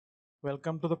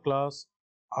Welcome to the class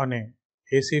on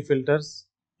AC filters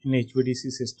in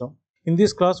HVDC system. In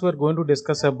this class, we are going to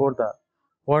discuss about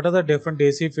what are the different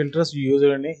AC filters used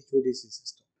in a HVDC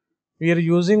system. We are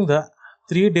using the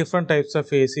three different types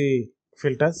of AC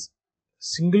filters: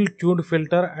 single tuned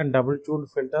filter and double tuned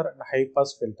filter and high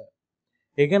pass filter.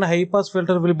 Again, high pass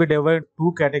filter will be divided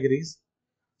two categories: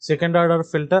 second order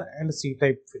filter and C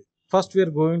type filter. First, we are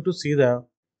going to see the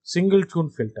single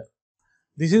tuned filter.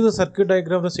 This is the circuit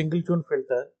diagram of the single tuned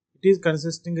filter. It is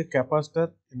consisting of a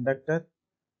capacitor, inductor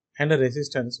and a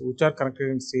resistance which are connected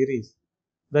in series.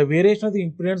 The variation of the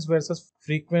impedance versus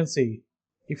frequency,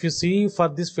 if you see for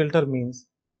this filter, means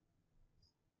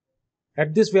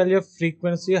at this value of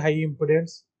frequency high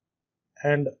impedance,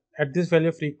 and at this value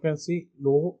of frequency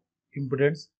low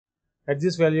impedance, at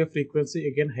this value of frequency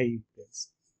again high impedance.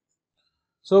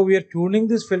 So we are tuning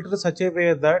this filter such a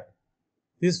way that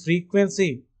this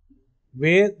frequency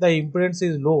where the impedance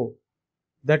is low,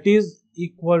 that is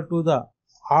equal to the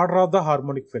order of the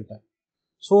harmonic filter,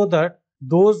 so that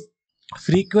those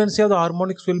frequency of the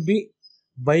harmonics will be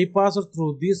bypassed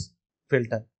through this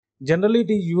filter. Generally, it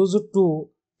is used to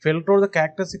filter the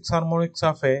characteristics harmonics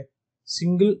of a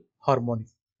single harmonic.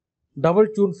 Double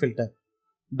tune filter.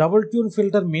 Double tune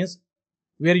filter means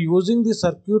we are using the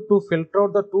circuit to filter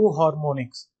out the two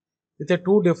harmonics with the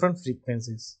two different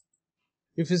frequencies.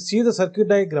 If you see the circuit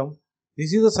diagram,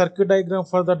 this is the circuit diagram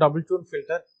for the double tune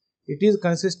filter. It is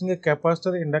consisting of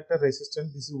capacitor, inductor,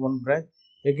 resistance. This is one branch.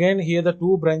 Again, here the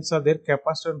two branches are there: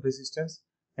 capacitor and resistance,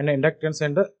 and inductance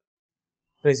and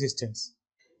resistance.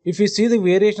 If you see the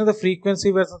variation of the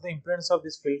frequency versus the impedance of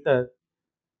this filter,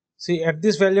 see at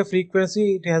this value of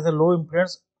frequency it has a low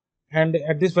impedance, and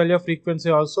at this value of frequency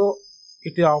also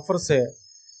it offers a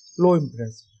low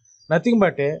impedance. Nothing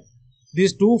but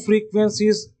these two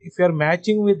frequencies, if you are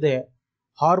matching with the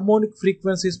harmonic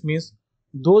frequencies, means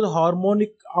those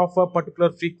harmonic of a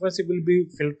particular frequency will be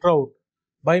filtered out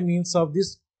by means of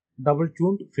this double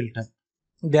tuned filter.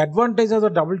 The advantage of the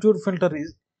double tuned filter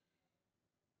is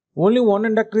only one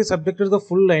inductor is subjected to the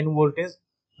full line voltage.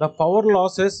 The power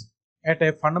losses at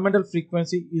a fundamental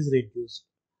frequency is reduced.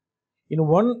 In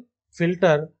one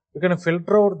filter, you can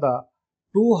filter out the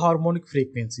two harmonic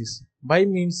frequencies by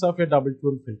means of a double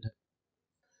tuned filter.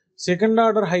 Second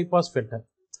order high pass filter.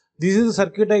 This is the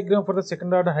circuit diagram for the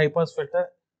second order high pass filter.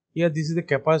 Here this is the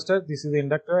capacitor, this is the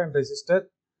inductor and resistor.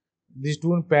 These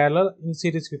two in parallel in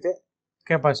series with a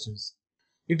capacitance.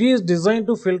 It is designed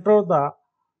to filter out the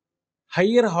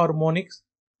higher harmonics.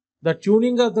 The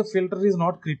tuning of the filter is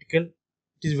not critical.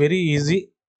 It is very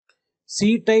easy.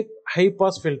 C type high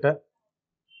pass filter.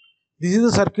 This is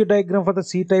the circuit diagram for the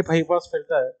C type high pass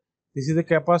filter. This is the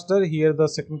capacitor, here the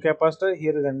second capacitor,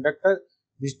 here is the inductor.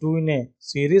 These two in a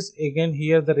series. Again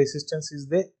here the resistance is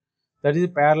there, that is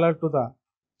parallel to the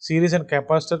series and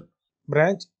capacitor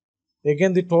branch.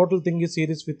 Again the total thing is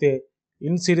series with a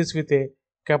in series with a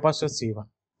capacitor C1.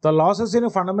 The losses in a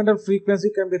fundamental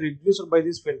frequency can be reduced by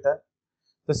this filter.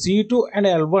 The C2 and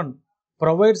L1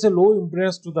 provides a low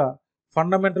impedance to the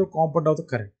fundamental component of the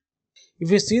current.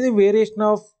 If you see the variation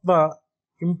of the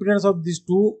impedance of these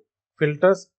two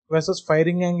filters versus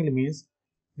firing angle, means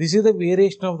this is the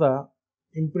variation of the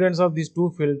impedance of these two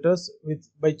filters with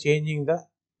by changing the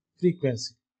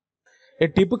frequency. A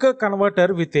typical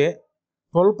converter with a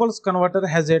 12 pulse converter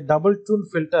has a double tuned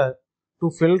filter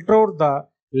to filter out the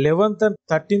 11th and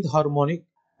 13th harmonic,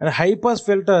 and a high pass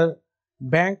filter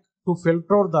bank to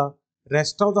filter out the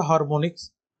rest of the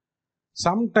harmonics.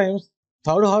 Sometimes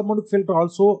third harmonic filter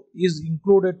also is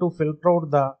included to filter out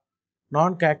the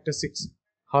non-characteristics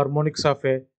harmonics of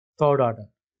a third order.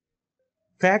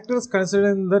 Factors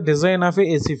considered in the design of a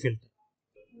AC filter.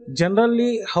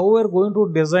 Generally, how we are going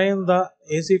to design the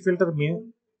AC filter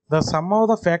means the sum of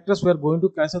the factors we are going to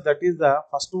consider, that is the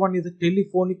first one is the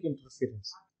telephonic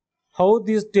interference. How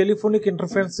this telephonic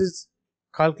interference is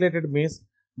calculated means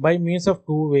by means of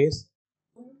two ways.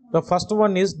 The first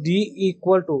one is D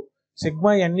equal to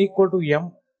sigma n equal to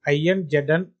m in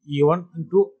Zn E1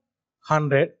 into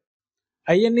 100.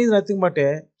 In is nothing but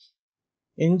a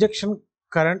injection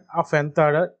current of nth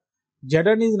order.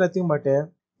 Zn is nothing but a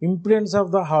impedance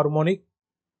of the harmonic.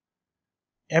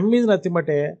 M is nothing but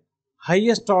a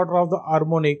highest order of the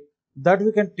harmonic that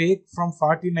we can take from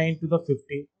 49 to the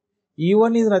 50.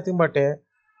 E1 is nothing but a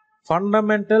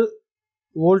fundamental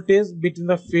voltage between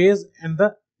the phase and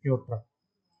the neutral.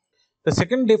 The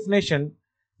second definition,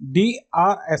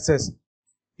 DRSS.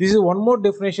 This is one more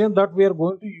definition that we are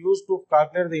going to use to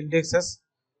calculate the indexes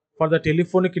for the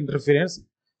telephonic interference.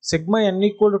 Sigma n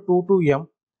equal to 2 to m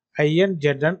in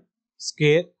Zn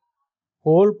square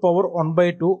whole power 1 by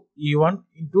 2 E1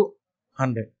 into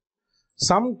 100.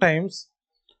 Sometimes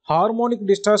harmonic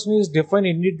distortion is defined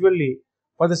individually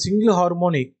for the single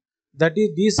harmonic, that is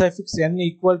d suffix n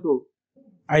equal to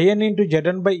in into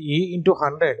Zn by E into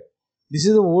 100. This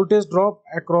is the voltage drop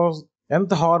across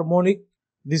nth harmonic.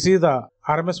 This is the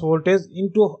RMS voltage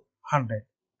into 100.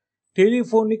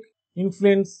 Telephonic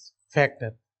influence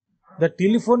factor. The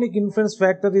telephonic influence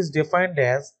factor is defined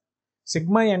as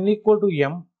sigma n equal to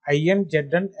m in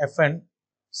Zn Fn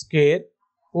square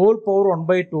whole power 1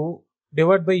 by 2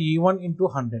 divided by E1 into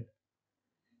 100.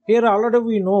 Here already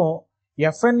we know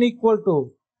Fn equal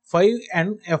to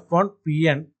 5n F1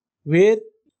 Pn, where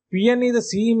Pn is the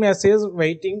C message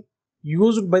weighting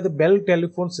used by the Bell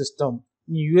telephone system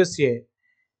in USA.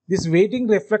 This weighting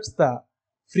reflects the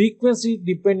frequency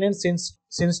dependent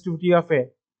sensitivity of a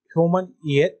human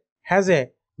ear, has a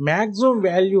maximum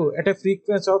value at a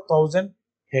frequency of 1000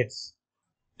 Hz.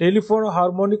 Telephone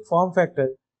harmonic form factor.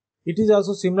 It is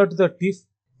also similar to the TIF.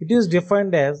 It is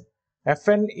defined as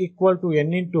Fn equal to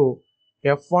n into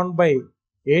F1 by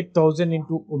 8000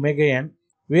 into omega n,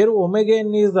 where omega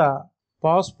n is the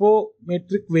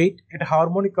phosphometric weight at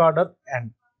harmonic order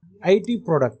n. IT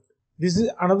product. This is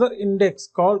another index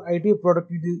called IT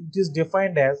product. It is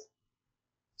defined as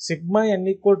sigma n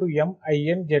equal to m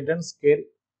in Zn square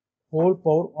whole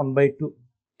power 1 by 2.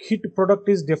 Hit product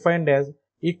is defined as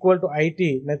equal to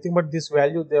IT, nothing but this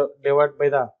value divided by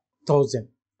the 1000.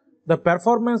 The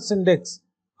performance index,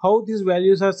 how these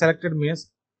values are selected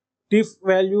means TIF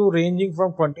value ranging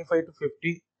from 25 to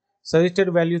 50,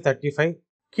 suggested value 35,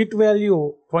 kit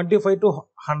value 25 to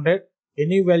 100,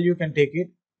 any value can take it,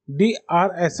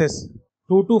 DRSS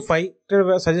 2 to 5,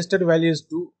 suggested value is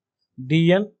 2,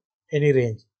 DN any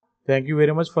range. Thank you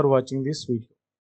very much for watching this video.